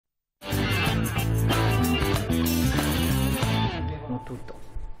sappiamo tutto.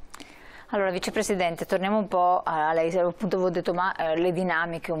 Allora, Vicepresidente, torniamo un po' a lei, appunto avevo detto, ma le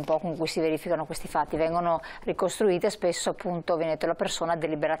dinamiche un po' con cui si verificano questi fatti vengono ricostruite, spesso appunto Veneto la persona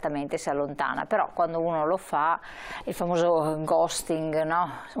deliberatamente si allontana, però quando uno lo fa, il famoso ghosting, no?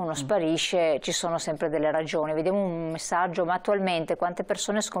 Uno sparisce, ci sono sempre delle ragioni. Vediamo un messaggio: ma attualmente quante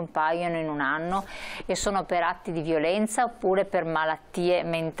persone scompaiono in un anno e sono per atti di violenza oppure per malattie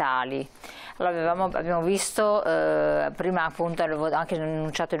mentali? Allora, abbiamo visto, prima appunto avevo anche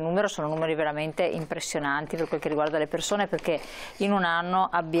annunciato il numero, sono numeri veramente impressionanti per quel che riguarda le persone, perché in un anno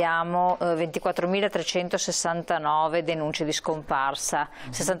abbiamo 24.369 denunce di scomparsa,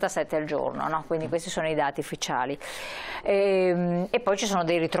 67 al giorno, no? Quindi questi sono i dati ufficiali. E poi ci sono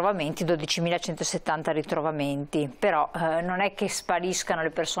dei ritrovamenti, 12.170 ritrovamenti, però non è che spariscano le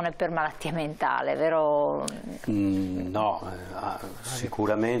persone per malattia mentale, vero? No,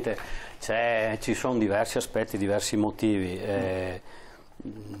 sicuramente. Ci sono diversi aspetti, diversi motivi,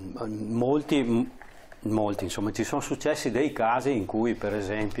 molti insomma, ci sono successi dei casi in cui per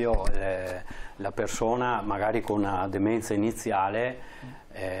esempio la persona magari con una demenza iniziale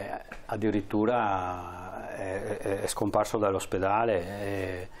addirittura è scomparso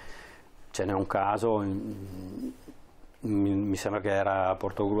dall'ospedale. Ce n'è un caso, mi sembra che era a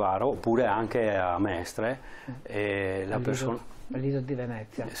Portogruaro, oppure anche a Mestre, e la persona... All'isola di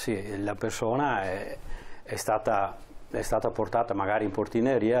Venezia. Sì, la persona è stata portata magari in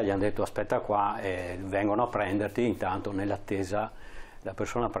portineria, gli hanno detto aspetta qua e vengono a prenderti, intanto nell'attesa la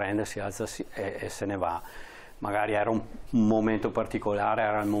persona prende, si alza e se ne va. Magari era un momento particolare,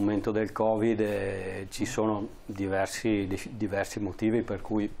 era il momento del Covid, e ci sono diversi motivi per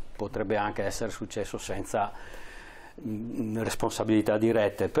cui potrebbe anche essere successo senza responsabilità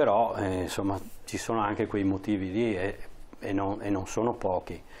dirette, però insomma ci sono anche quei motivi lì e non sono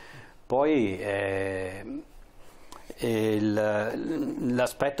pochi. Poi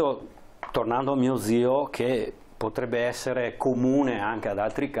l'aspetto, tornando a mio zio, che potrebbe essere comune anche ad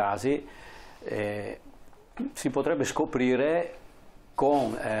altri casi, si potrebbe scoprire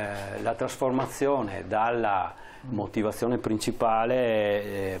con la trasformazione dalla motivazione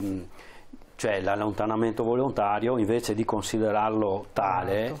principale, cioè l'allontanamento volontario, invece di considerarlo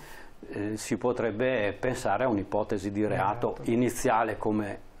tale, si potrebbe pensare a un'ipotesi di reato iniziale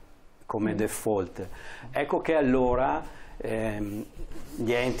come default. Ecco che allora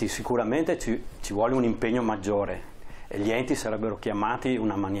gli enti, sicuramente ci vuole un impegno maggiore e gli enti sarebbero chiamati in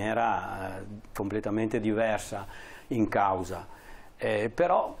una maniera completamente diversa in causa,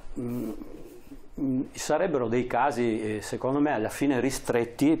 però sarebbero dei casi secondo me alla fine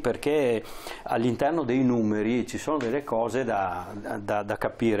ristretti, perché all'interno dei numeri ci sono delle cose da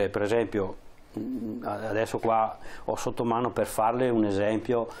capire. Per esempio adesso qua ho sotto mano, per farle un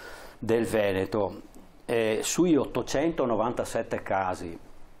esempio, del Veneto, sui 897 casi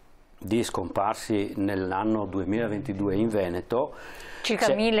di scomparsi nell'anno 2022 in Veneto,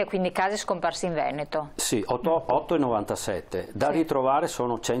 circa 1000 quindi casi scomparsi in Veneto. Sì, 8,97, da ritrovare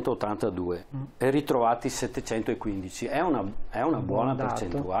sono 182 e ritrovati 715, è una buona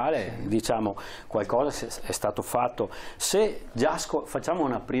percentuale, sì. Diciamo qualcosa è stato fatto. Se già facciamo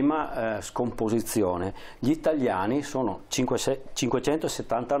una prima scomposizione, gli italiani sono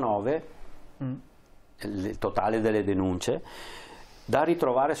 579, il totale delle denunce, da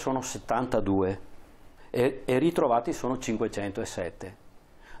ritrovare sono 72 e ritrovati sono 507.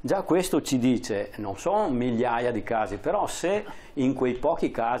 Già questo ci dice, non sono migliaia di casi, però se in quei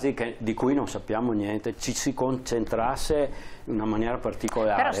pochi casi di cui non sappiamo niente ci si concentrasse in una maniera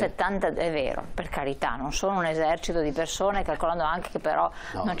particolare. Però 70 è vero, per carità, non sono un esercito di persone, calcolando anche che però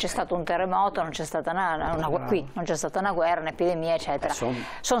non c'è stato un terremoto, non c'è stata qui non c'è stata una guerra, un'epidemia, eccetera.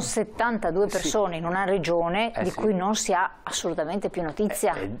 Sono 72 persone in una regione di cui non si ha assolutamente più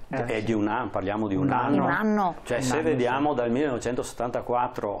notizia. È di un anno, parliamo di un anno. In un anno. Cioè se vediamo dal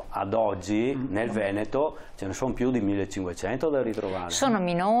 1974 ad oggi nel Veneto ce ne sono più di 1500 da ritrovare. Sono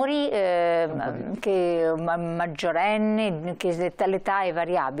minori, maggiorenni, che l'età è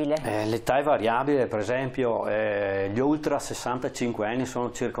variabile? L'età è variabile, per esempio gli ultra 65 anni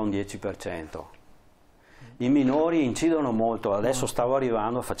sono circa un 10%. I minori incidono molto, adesso stavo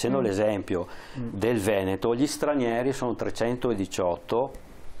arrivando facendo l'esempio del Veneto, gli stranieri sono 318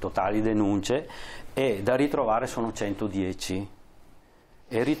 totali denunce e da ritrovare sono 110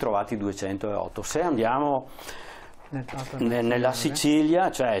 e ritrovati 208. Se andiamo nella Sicilia,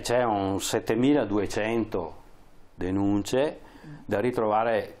 cioè c'è un 7200 denunce, da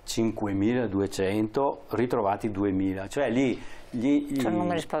ritrovare 5200, ritrovati 2000, cioè lì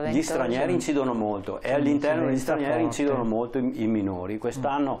gli stranieri incidono molto e all'interno degli stranieri incidono molto i minori.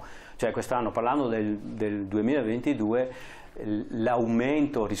 Quest'anno, parlando del 2022,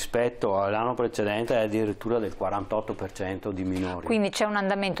 l'aumento rispetto all'anno precedente è addirittura del 48% di minori. Quindi c'è un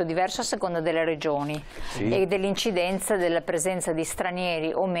andamento diverso a seconda delle regioni e dell'incidenza della presenza di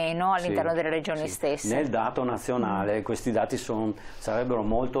stranieri o meno all'interno delle regioni stesse. Nel dato nazionale questi dati sarebbero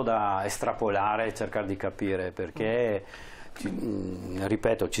molto da estrapolare e cercare di capire, perché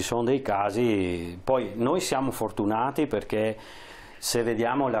ripeto, ci sono dei casi. Poi noi siamo fortunati perché se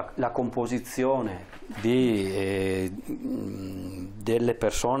vediamo la composizione delle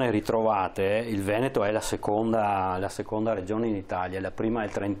persone ritrovate, il Veneto è la seconda regione in Italia, la prima è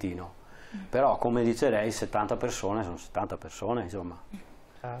il Trentino. Però, come dice lei, 70 persone sono 70 persone, insomma.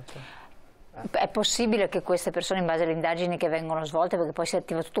 È possibile che queste persone, in base alle indagini che vengono svolte, perché poi si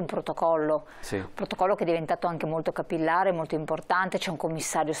attiva tutto un protocollo che è diventato anche molto capillare, molto importante, c'è un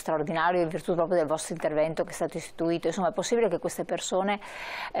commissario straordinario in virtù proprio del vostro intervento che è stato istituito, insomma è possibile che queste persone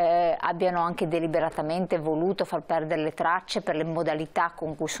abbiano anche deliberatamente voluto far perdere le tracce per le modalità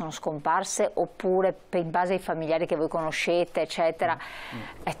con cui sono scomparse, oppure in base ai familiari che voi conoscete, eccetera,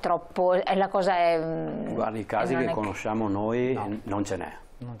 è troppo, Guardi, i casi che conosciamo noi non ce n'è.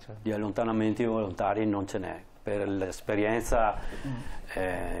 Di allontanamenti volontari non ce n'è. Per l'esperienza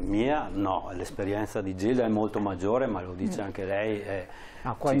mia no, l'esperienza di Gilda è molto maggiore, ma lo dice anche lei.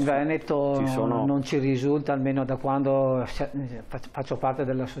 Qua in Veneto non ci risulta, almeno da quando faccio parte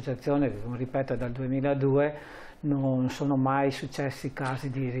dell'associazione, ripeto, dal 2002, non sono mai successi casi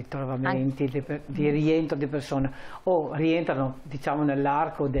di ritrovamenti, di rientro di persone, o rientrano, diciamo,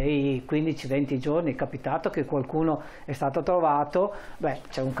 nell'arco dei 15-20 giorni. È capitato che qualcuno è stato trovato,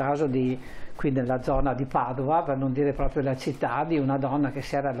 c'è un caso qui nella zona di Padova, per non dire proprio la città, di una donna che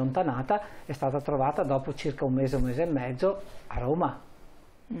si era allontanata, è stata trovata dopo circa un mese e mezzo a Roma.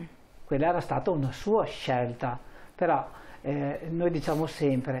 Quella era stata una sua scelta, però noi diciamo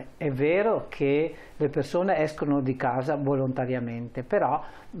sempre, è vero che le persone escono di casa volontariamente, però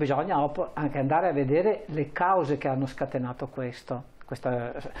bisogna anche andare a vedere le cause che hanno scatenato questo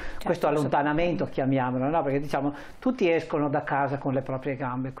allontanamento, chiamiamolo, no? Perché diciamo tutti escono da casa con le proprie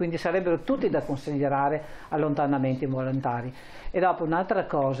gambe, quindi sarebbero tutti da considerare allontanamenti involontari. E dopo un'altra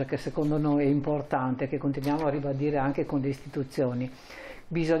cosa che secondo noi è importante, che continuiamo a ribadire anche con le istituzioni,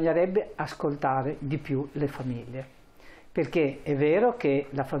 bisognerebbe ascoltare di più le famiglie, perché è vero che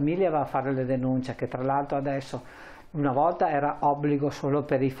la famiglia va a fare le denunce, che tra l'altro adesso, una volta era obbligo solo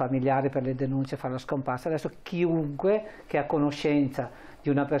per i familiari per le denunce fare la scomparsa, adesso chiunque che ha conoscenza di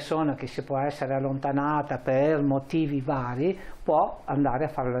una persona che si può essere allontanata per motivi vari può andare a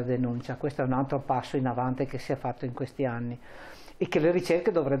fare la denuncia. Questo è un altro passo in avanti che si è fatto in questi anni e che le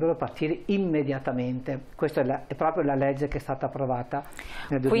ricerche dovrebbero partire immediatamente. Questa è proprio la legge che è stata approvata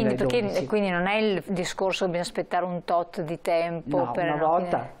nel 2012. Quindi non è il discorso che bisogna aspettare un tot di tempo? No, una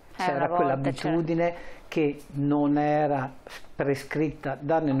volta c'era quell'abitudine che non era prescritta,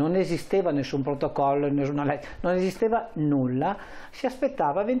 non esisteva nessun protocollo, nessuna legge, non esisteva nulla, si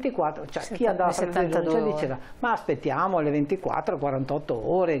aspettava 24, chi andava a fare la denuncia diceva ma aspettiamo le 24-48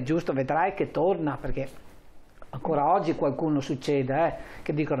 ore, giusto, vedrai che torna, perché ancora oggi qualcuno succede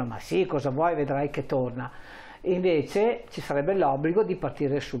che dicono ma sì, cosa vuoi, vedrai che torna. E invece ci sarebbe l'obbligo di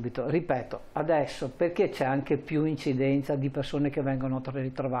partire subito. Ripeto, adesso perché c'è anche più incidenza di persone che vengono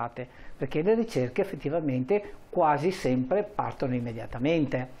ritrovate? Perché le ricerche effettivamente quasi sempre partono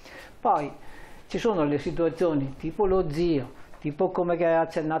immediatamente. Poi ci sono le situazioni tipo lo zio, tipo come che ha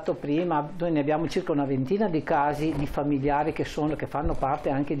accennato prima, noi ne abbiamo circa una ventina di casi di familiari che fanno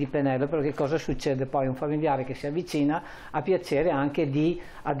parte anche di Penelope, perché cosa succede poi? Un familiare che si avvicina ha piacere anche di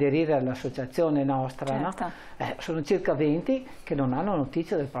aderire all'associazione nostra, certo. No? Sono circa 20 che non hanno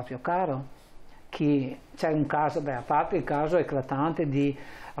notizia del proprio caro. C'è un caso, a parte il caso eclatante di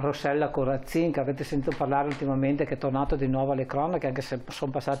Rossella Corazzin, che avete sentito parlare ultimamente, che è tornato di nuovo alle cronache, anche se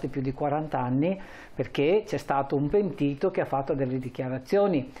sono passati più di 40 anni, perché c'è stato un pentito che ha fatto delle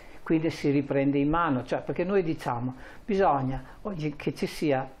dichiarazioni, quindi si riprende in mano, perché noi diciamo bisogna che ci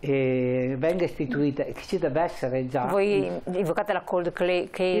sia, venga istituita, e che ci deve essere già. Voi invocate la cold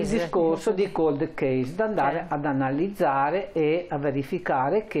case? Il discorso di cold case, da andare ad analizzare e a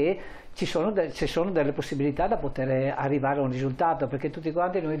verificare che ci sono delle possibilità da poter arrivare a un risultato, perché tutti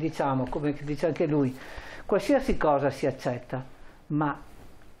quanti noi diciamo, come dice anche lui, qualsiasi cosa si accetta, ma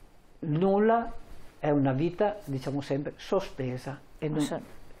nulla è una vita, diciamo sempre, sospesa. E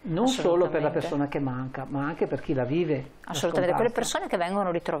Non solo per la persona che manca, ma anche per chi la vive. Assolutamente, quelle persone che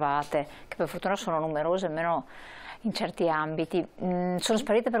vengono ritrovate, che per fortuna sono numerose, almeno in certi ambiti, sono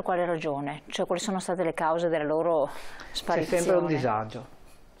sparite per quale ragione? Cioè, quali sono state le cause della loro sparizione? C'è sempre un disagio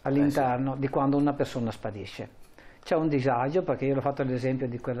all'interno di quando una persona sparisce. C'è un disagio, perché io l'ho fatto l'esempio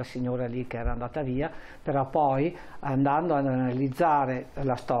di quella signora lì che era andata via, però poi andando ad analizzare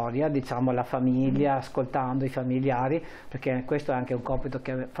la storia, diciamo la famiglia, ascoltando i familiari, perché questo è anche un compito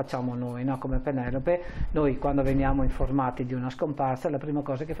che facciamo noi, no? Come Penelope, noi quando veniamo informati di una scomparsa, la prima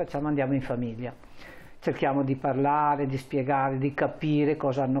cosa che facciamo è andiamo in famiglia. Cerchiamo di parlare, di spiegare, di capire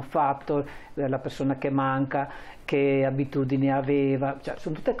cosa hanno fatto, la persona che manca, che abitudini aveva, cioè,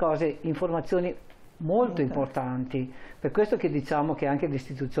 sono tutte cose, informazioni molto importanti. Per questo che diciamo che anche le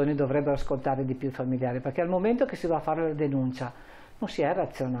istituzioni dovrebbero ascoltare di più i familiari, perché al momento che si va a fare la denuncia non si è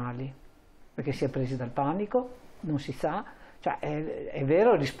razionali, perché si è presi dal panico, non si sa, cioè è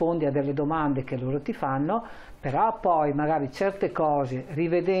vero, rispondi a delle domande che loro ti fanno, però poi magari certe cose,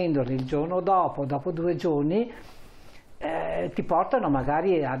 rivedendole il giorno dopo 2 giorni, ti portano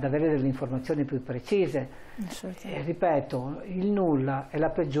magari ad avere delle informazioni più precise. Ripeto, il nulla è la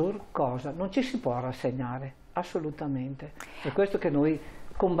peggior cosa, non ci si può rassegnare, assolutamente. Per questo che noi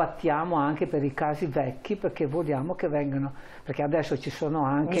combattiamo anche per i casi vecchi, perché vogliamo che vengano, perché adesso ci sono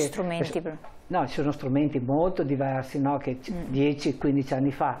anche strumenti. No, ci sono strumenti molto diversi, no, che 10-15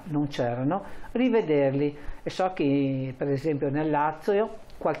 anni fa non c'erano, rivederli. E so che per esempio nel Lazio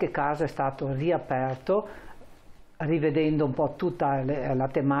qualche caso è stato riaperto, rivedendo un po' tutta la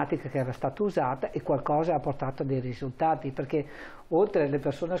tematica che era stata usata, e qualcosa ha portato dei risultati, perché oltre alle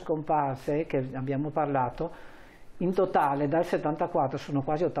persone scomparse che abbiamo parlato, in totale dal 74 sono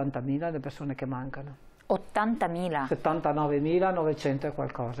quasi 80.000 le persone che mancano. 80.000? 79.900 e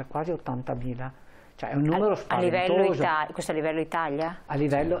qualcosa, quasi 80.000. Cioè è un numero spaventoso. Questo a livello Italia? A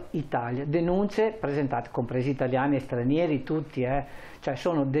livello Italia. Denunce presentate, compresi italiani e stranieri, tutti, cioè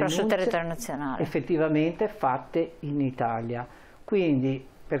sono denunce sul territorio nazionale, effettivamente fatte in Italia. Quindi,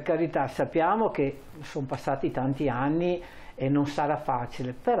 per carità, sappiamo che sono passati tanti anni e non sarà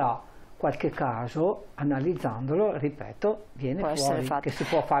facile, però qualche caso, analizzandolo, ripeto, viene fuori che si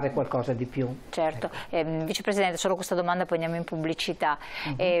può fare qualcosa di più. Certo. Vicepresidente, solo questa domanda, poi andiamo in pubblicità.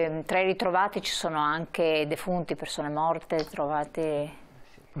 Tra i ritrovati ci sono anche defunti, persone morte, trovate?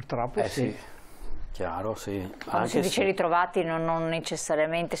 Purtroppo sì. Chiaro, sì. Quando si dice ritrovati non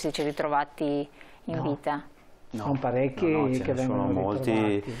necessariamente si dice ritrovati in vita. No, sono parecchi che vengono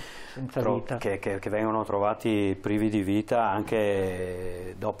ritrovati senza vita. Che vengono trovati privi di vita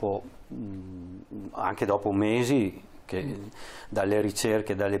anche dopo mesi dalle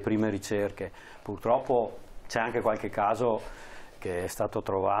ricerche, dalle prime ricerche. Purtroppo c'è anche qualche caso che è stato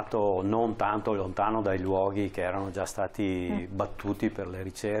trovato non tanto lontano dai luoghi che erano già stati battuti per le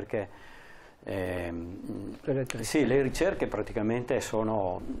ricerche. Sì, le ricerche praticamente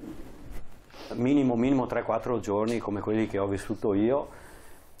sono minimo 3-4 giorni, come quelli che ho vissuto io.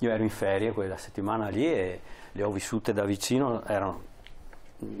 Io ero in ferie quella settimana lì e le ho vissute da vicino. Erano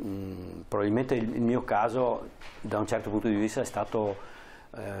probabilmente il mio caso da un certo punto di vista è stato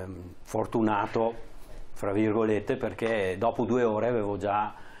fortunato, fra virgolette, perché dopo 2 ore avevo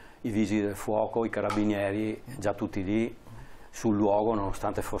già i vigili del fuoco, i carabinieri già tutti lì sul luogo,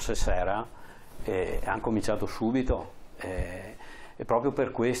 nonostante fosse sera, e hanno cominciato subito. E proprio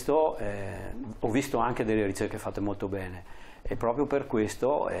per questo ho visto anche delle ricerche fatte molto bene, e proprio per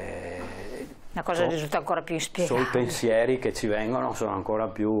questo la cosa risulta ancora più inspiegabile. I pensieri che ci vengono sono ancora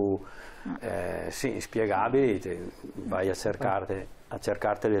più inspiegabili. Vai a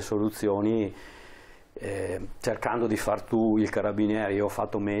cercarti le soluzioni, cercando di far tu il carabiniere. Io ho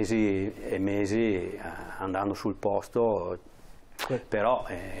fatto mesi e mesi andando sul posto, però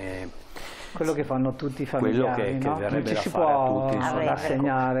quello che fanno tutti i familiari, quello che verrebbe da fare a tutti,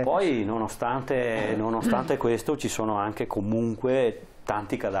 rassegnare. Poi nonostante questo ci sono anche comunque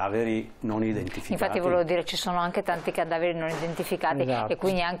tanti cadaveri non identificati. Infatti volevo dire, ci sono anche tanti cadaveri non identificati, e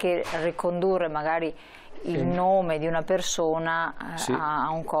quindi anche ricondurre magari il nome di una persona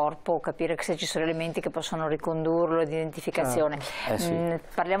a un corpo, capire se ci sono elementi che possono ricondurlo, di identificazione.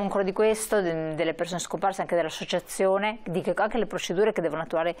 Parliamo ancora di questo, delle persone scomparse, anche dell'associazione, anche le procedure che devono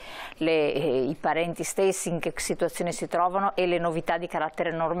attuare i parenti stessi, in che situazione si trovano, e le novità di carattere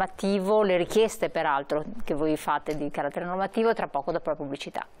normativo, le richieste peraltro che voi fate di carattere normativo, tra poco dopo la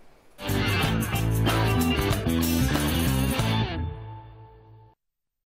pubblicità.